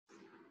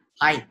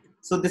Hi,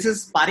 so this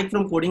is Parik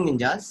from Coding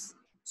Ninjas.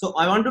 So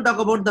I want to talk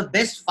about the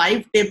best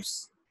 5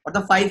 tips or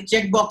the 5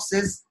 check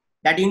boxes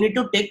that you need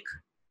to tick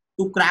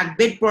to crack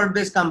big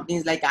product-based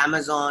companies like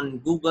Amazon,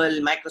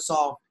 Google,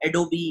 Microsoft,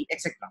 Adobe,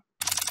 etc.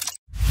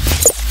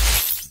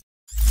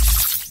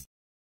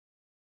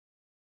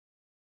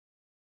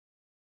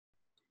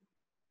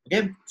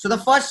 Okay, so the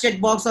first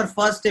checkbox or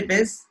first tip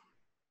is,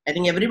 I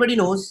think everybody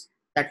knows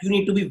that you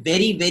need to be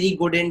very, very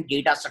good in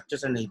data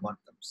structures and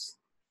algorithms,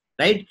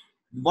 right?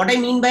 What I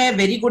mean by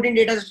very good in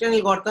data structure and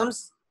algorithms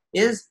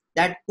is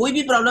that कोई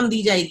भी problem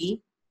दी जाएगी,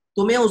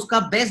 तुम्हें उसका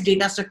best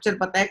data structure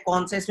पता है,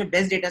 कौन सा इसमें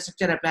बेस्ट डेटा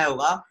स्ट्रक्चर अप्लाई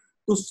होगा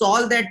to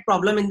solve that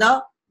problem in the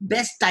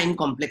best time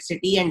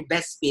complexity and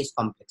best space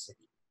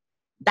complexity.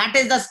 That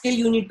is the skill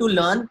you need to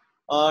learn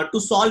to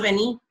solve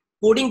any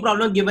coding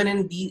problem given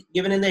in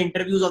the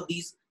interviews of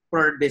these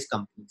product based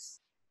companies,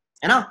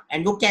 है ना?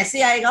 And वो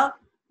कैसे आएगा?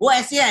 वो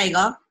ऐसे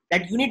आएगा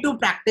that you need to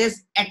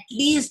practice at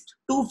least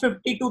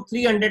 250 to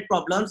 300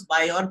 problems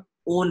by your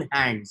own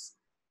hands.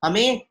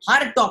 हमें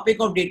हर topic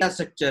of data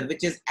structure,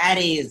 which is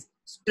arrays,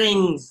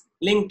 strings,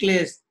 linked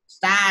list,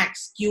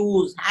 stacks,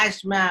 queues, hash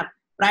map,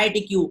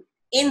 priority queue,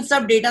 इन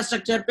सब डेटा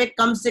स्ट्रक्चर पे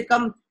कम से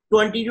कम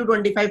 20 to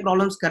 25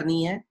 problems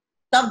करनी है.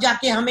 तब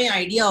जाके हमें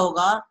idea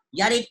होगा,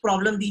 यार एक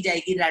प्रॉब्लम दी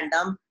जाएगी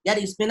रैंडम, यार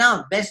इसमें ना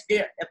बेस्ट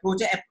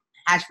अप्रोच है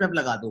हैश मैप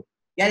लगा दो,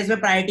 यार इसमें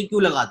प्रायोरिटी क्यू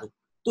लगा दो,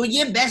 तो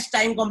ये बेस्ट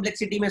टाइम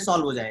कॉम्प्लेक्सिटी में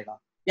सॉल्व हो जाएगा.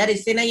 यार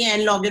इससे ना ये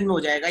n log n में हो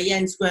जाएगा, ये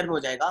n square में हो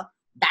जाएगा.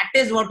 That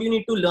is what you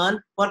need to learn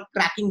for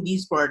cracking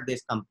these product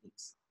based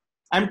companies.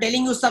 I am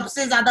telling you,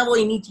 सबसे ज्यादा वो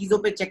इन्हीं चीजों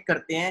पे चेक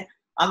करते हैं.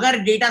 अगर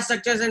डेटा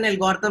स्ट्रक्चर्स एंड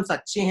एल्गोरिथम्स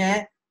अच्छे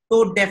हैं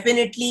तो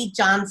डेफिनेटली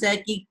चांस है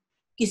कि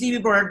किसी भी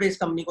प्रोडक्ट बेस्ड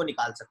कंपनी को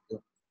निकाल सकते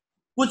हो.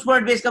 कुछ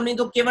प्रोडक्ट बेस्ड कंपनी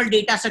तो केवल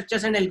डेटा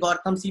स्ट्रक्चर्स एंड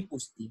एल्गोरिथम्स ही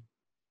पूछती है.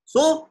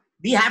 So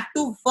we have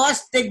to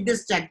first tick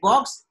this check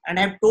box and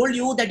I have told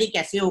you that ये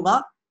कैसे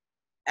होगा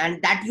and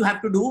that you have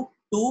to do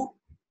to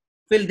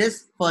fill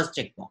this first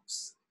check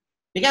box.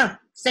 ठीक है.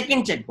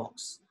 Second check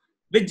box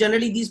which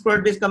generally these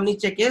product based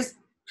companies check is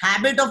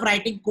habit of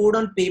writing code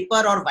on paper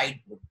or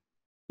whiteboard.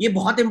 ये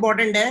बहुत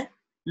important है.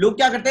 लोग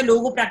क्या करते हैं,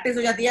 लोगों को प्रैक्टिस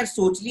हो जाती है, यार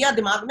सोच लिया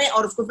दिमाग में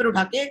और उसको फिर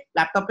उठा के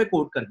लैपटॉप पे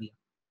कोड कर दिया.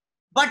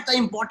 But the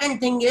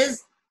important thing is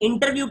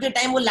interview के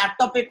टाइम वो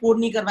लैपटॉप पे कोड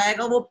नहीं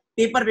करवाएगा, वो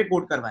पेपर पे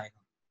कोड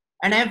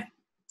करवाएगा. And I have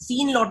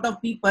seen lot of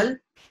people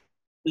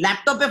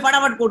laptop पे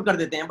फटाफट कोड कर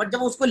देते हैं, बट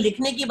जब उसको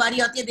लिखने की बारी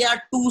आती है दे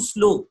आर टू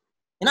स्लो.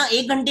 है ना,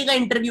 1 घंटे का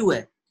इंटरव्यू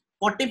है,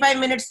 45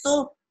 मिनट्स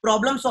तो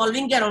प्रॉब्लम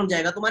सॉल्विंग के अराउंड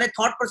जाएगा, तुम्हारे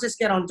थॉट प्रोसेस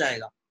के अराउंड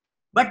जाएगा,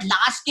 बट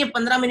लास्ट के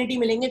 15 मिनट ही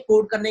मिलेंगे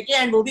कोड करने के,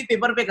 एंड वो भी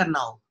पेपर पे करना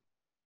होगा.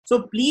 So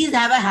please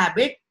have a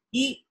habit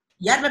कि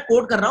यार मैं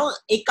कोड कर रहा हूँ,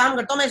 एक काम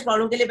करता हूँ, मैं इस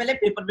प्रॉब्लम के लिए पहले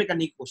पेपर पे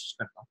करने की कोशिश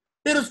करता हूँ,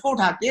 फिर उसको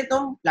उठा के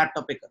तुम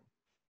लैपटॉप पे करो,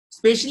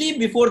 स्पेशली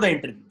बिफोर द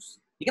इंटरव्यूज.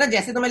 ठीक है ना,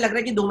 जैसे तुम्हें लग रहा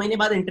है कि 2 महीने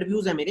बाद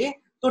इंटरव्यूज है मेरे,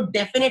 तो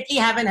definitely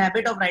have an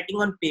habit of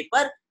writing on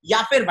paper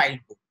या फिर व्हाइट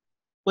बोर्ड,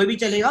 कोई भी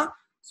चलेगा.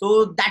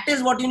 So that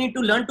is what you need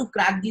to learn to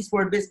crack these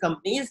product based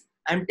companies.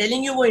 I am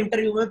telling you, वो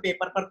इंटरव्यू में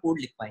पेपर पर code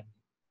लिखवाएंगे,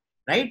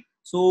 right?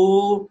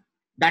 So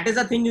that is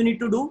a thing you need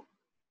to do.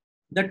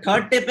 The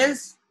third tip is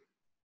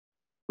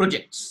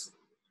projects.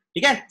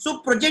 ठीक है. सो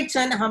projects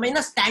है ना, हमें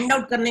ना stand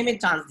out करने में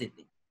चांस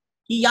देते हैं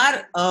कि यार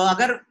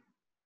अगर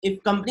if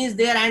company is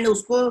there and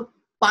उसको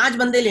 5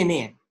 बंदे लेने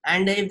हैं,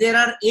 and if there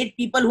are 8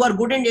 people who are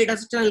good in data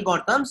structure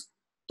algorithms,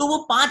 तो वो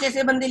 5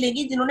 ऐसे बंदे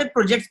लेंगी जिन्होंने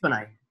प्रोजेक्ट्स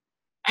बनाए हैं.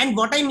 And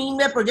what I mean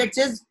by projects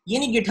is, ये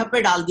नहीं गिटहब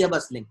पे डाल दिया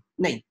बस लिंक,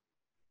 नहीं,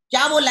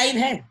 क्या वो लाइव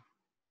है?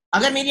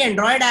 अगर मेरी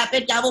एंड्रॉइड ऐप है,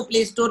 क्या वो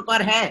प्ले स्टोर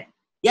पर है?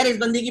 यार इस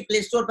बंदे की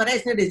प्ले स्टोर पर है,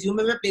 इसने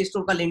रिज्यूमे में प्ले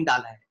स्टोर का लिंक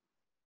डाला है.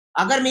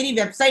 अगर मेरी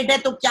वेबसाइट है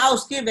तो क्या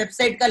उसके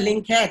वेबसाइट का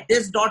लिंक है,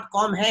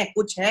 this.com है,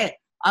 कुछ है?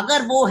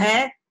 अगर वो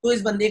है तो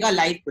इस बंदे का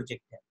लाइव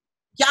प्रोजेक्ट है.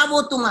 क्या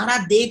वो तुम्हारा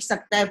देख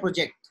सकता है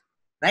project?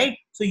 Right.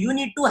 So you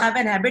need to have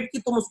an habit कि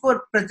तुम उसको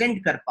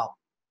प्रेजेंट कर पाओ.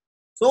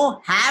 So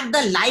have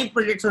the live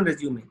projects on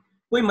resume.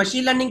 कोई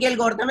मशीन लर्निंग के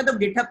एल्गोरिथम है तो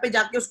गिटहब पे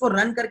जाके उसको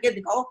रन करके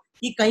दिखाओ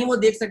कि कहीं वो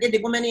देख सके,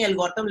 देखो मैंने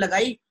एल्गोरिथम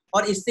लगाई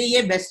और इससे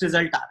ये बेस्ट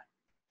रिजल्ट आ रहा है,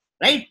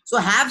 right? So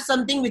have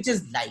something which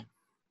is live.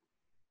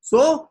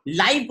 So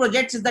live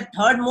projects is the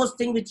third most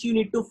thing which you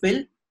need to fill,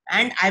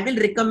 and I will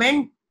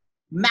recommend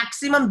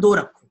maximum 2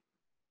 रखो.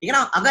 ठीक है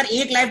ना. अगर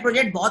एक लाइव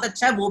प्रोजेक्ट बहुत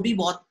अच्छा है, वो भी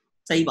बहुत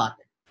सही बात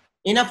है,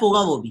 इनफ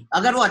होगा वो भी.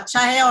 अगर वो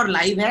अच्छा है और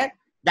लाइव है,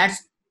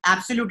 that's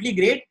absolutely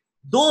great.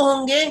 2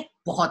 होंगे,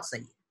 बहुत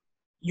सही है.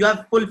 You have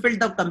fulfilled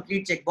the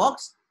complete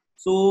checkbox.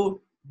 So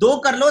 2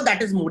 कर लो,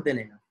 that is more than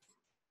enough.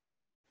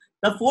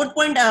 The fourth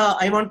point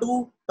I want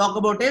to talk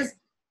about is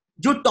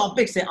जो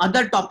टॉपिक्स है,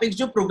 अदर टॉपिक्स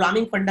जो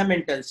प्रोग्रामिंग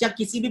फंडामेंटल्स या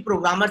किसी भी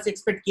प्रोग्रामर से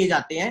एक्सपेक्ट किए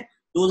जाते हैं,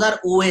 those are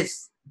OS,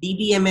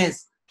 DBMS,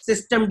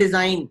 system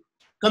design,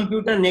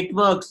 computer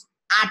networks,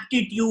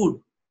 aptitude.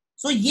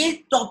 सो ये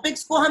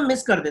टॉपिक्स को हम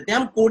मिस कर देते हैं.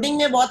 हम कोडिंग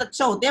में बहुत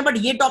अच्छा होते हैं, बट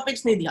ये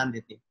टॉपिक्स नहीं ध्यान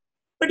देते.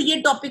 बट ये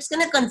टॉपिक्स का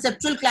ना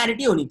कंसेप्चुअल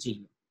क्लैरिटी होनी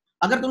चाहिए.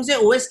 अगर तुमसे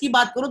ओएस की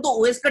बात करूं तो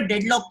ओएस का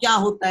डेडलॉक क्या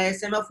होता है,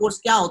 सेमाफोर्स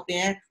क्या होते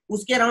हैं,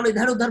 उसके अराउंड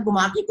इधर उधर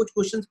घुमा के कुछ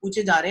क्वेश्चंस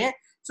पूछे जा रहे हैं.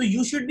 So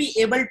you should be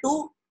able to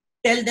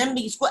tell them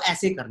इसको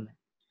ऐसे करना है.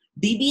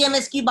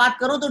 डीबीएमएस की बात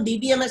करो तो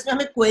डीबीएमएस में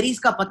हमें क्वेरीज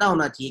का पता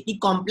होना चाहिए कि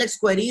कॉम्प्लेक्स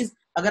क्वेरीज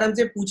अगर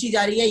हमसे पूछी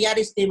जा रही है यार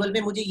इस टेबल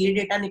में मुझे ये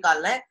डेटा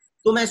निकालना है,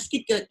 तो मैं उसकी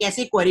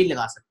कैसे क्वेरी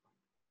लगा सकता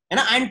हूँ, है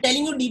ना। I am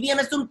telling you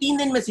DBMS तुम 3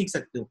 दिन में सीख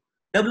सकते हो।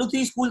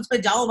 W3 स्कूल्स पे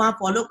जाओ, वहां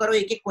फॉलो करो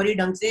एक एक क्वेरी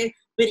ढंग से,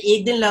 फिर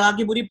एक दिन लगा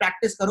के पूरी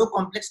प्रैक्टिस करो,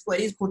 कॉम्प्लेक्स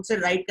क्वेरीज खुद से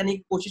राइट करने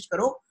की कोशिश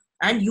करो,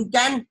 and you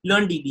can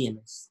learn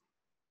DBMS.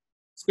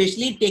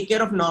 Specially take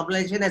care of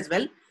normalisation as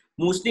well.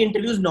 Mostly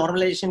interviews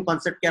normalisation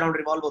concept के अराउंड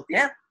रिवॉल्व होते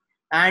हैं,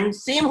 and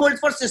same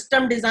holds for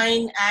system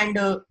design and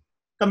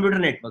computer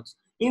networks.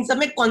 इन सब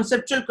में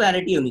कॉन्सेप्चुअल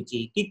क्लैरिटी होनी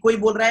चाहिए कि कोई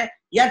बोल रहा है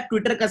यार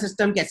ट्विटर का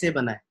सिस्टम कैसे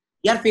बना है,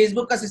 यार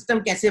फेसबुक का सिस्टम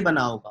कैसे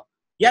बना होगा,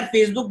 यार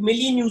फेसबुक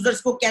मिलियन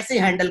यूजर्स को कैसे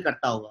हैंडल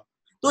करता होगा।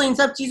 तो इन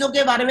सब चीजों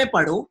के बारे में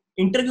पढ़ो।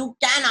 Interview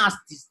can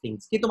ask this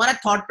things कि तुम्हारा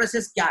थॉट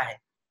प्रोसेस क्या है,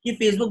 कि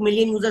फेसबुक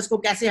मिलियन यूजर्स को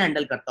कैसे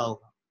हैंडल करता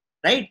होगा,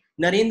 राइट।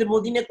 नरेंद्र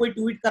मोदी ने कोई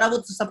ट्वीट करा,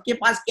 वो सबके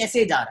पास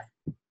कैसे जा रहा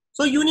है।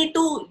 So you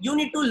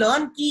need to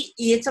learn कि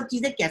ये सब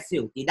चीजें कैसे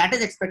होती है। That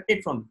is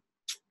expected from you.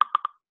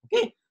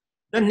 Okay,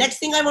 the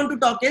next thing I want to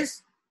talk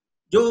is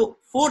जो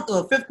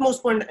फिफ्थ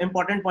मोस्ट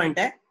इंपॉर्टेंट पॉइंट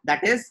है,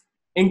 that is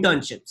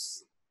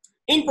internships.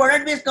 In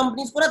product based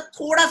companies को ना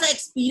थोड़ा सा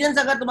एक्सपीरियंस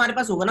अगर तुम्हारे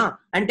पास होगा ना,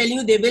 and telling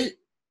you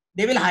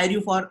they will hire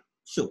you for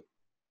sure.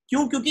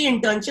 क्यों? क्योंकि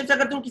इंटर्नशिप्स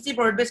अगर तुम किसी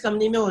प्रोडक्ट बेस्ड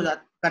कंपनी में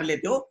कर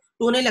लेते हो,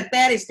 तो उन्हें लगता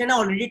है यार इसने ना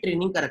ऑलरेडी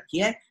ट्रेनिंग कर रखी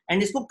है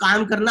एंड इसको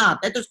काम करना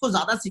आता है, तो इसको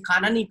ज्यादा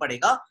सिखाना नहीं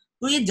पड़ेगा,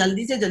 तो ये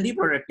जल्दी से जल्दी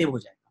प्रोडक्टिव हो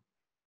जाएगा।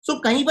 सो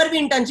कहीं पर भी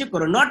इंटर्नशिप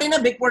करो, not in a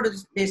big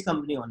product based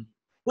company only,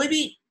 कोई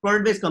भी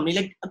product based company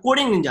like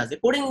coding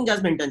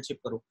ninjas में इंटर्नशिप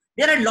करो।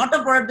 There are lot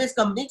of product based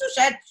company जो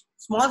शायद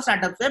स्मॉल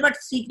स्टार्टअप्स है, बट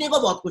सीखने को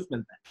बहुत कुछ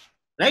मिलता है,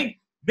 राइट।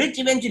 विच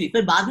इवेंचुअली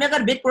फिर बाद में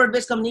अगर बिग प्रोडक्ट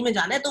बेस्ड कंपनी में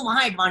जाना है तो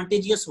वहां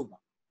एडवांटेजियस होगा,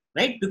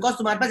 राइट, बिकॉज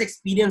तुम्हारे पास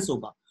एक्सपीरियंस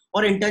होगा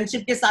और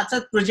इंटर्नशिप के साथ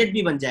साथ प्रोजेक्ट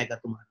भी बन जाएगा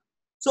तुम्हारा।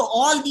 So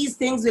all these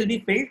things will be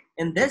filled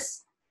in this.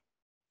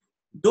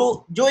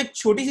 जो एक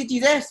छोटी सी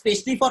चीज है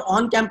specially for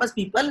on campus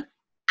people,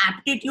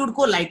 aptitude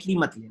को लाइटली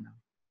मत लेना।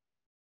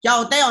 क्या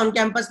होता है ऑन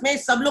कैंपस में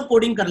सब लोग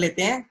कोडिंग कर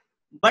लेते हैं,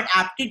 बट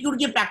एप्टीट्यूड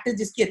की प्रैक्टिस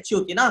जिसकी अच्छी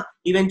होती है ना,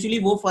 इवेंचुअली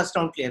वो फर्स्ट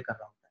राउंड क्लियर कर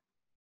रहा होता है,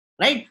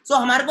 राइट। सो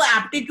हमारे को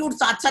एप्टीट्यूड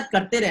साथ साथ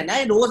करते रहना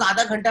है, रोज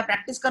आधा घंटा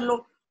प्रैक्टिस कर लो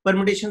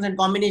परम्यूटेशंस एंड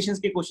कॉम्बिनेशंस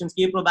के क्वेश्चंस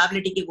की,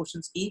 प्रोबेबिलिटी के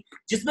क्वेश्चंस की,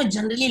 जिसमें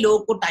जनरली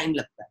लोगों को टाइम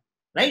लगता है,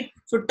 right.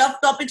 So tough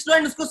topics low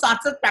and उसको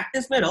साथ साथ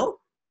प्रैक्टिस में रहो,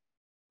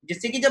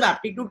 जिससे कि जब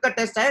एप्टीट्यूड का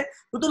टेस्ट आए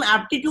तो तुम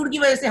एप्टीट्यूड की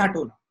वजह से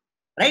हटो ना,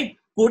 राइट।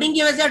 कोडिंग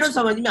की वजह से हटो,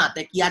 समझ में आता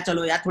है कि यार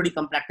चलो यार थोड़ी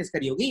कम प्रैक्टिस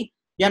करी होगी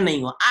या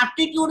नहीं हुआ,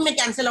 एप्टीट्यूड में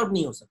कैंसिल आउट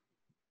नहीं हो सकता,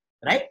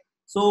 right.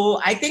 So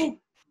I think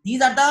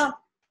these are the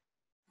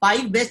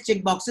 5 best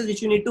check boxes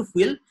which you need to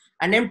fill,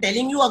 and I am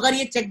telling you अगर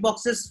ये चेक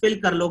बॉक्सेस फिल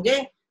कर लोगे,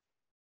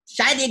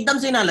 शायद एकदम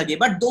से ना लगे,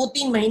 बट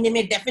 2-3 महीने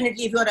में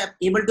definitely if you are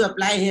able to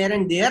apply here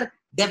and there,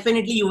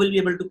 definitely you will be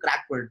able to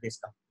crack product based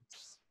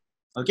companies.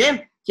 Okay,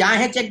 क्या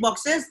है check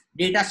boxes?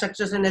 Data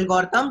structures and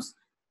algorithms,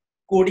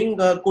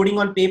 coding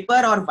on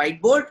paper और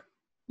white board,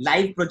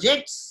 live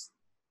projects,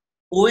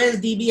 OS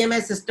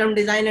DBMS system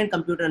design and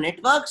computer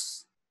networks,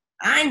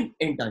 and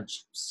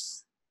internships.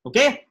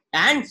 Okay,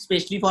 and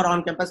especially for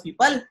on-campus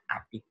people,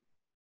 aptitude.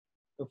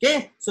 Okay,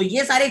 so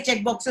ये सारे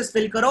check boxes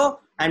fill करो.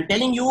 I'm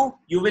telling you,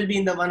 you will be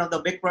in the one of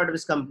the big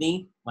product company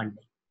one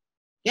day.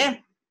 Okay,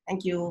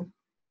 thank you.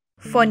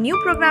 For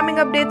new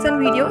programming updates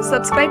and videos,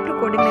 subscribe to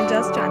Coding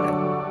Ninjas channel.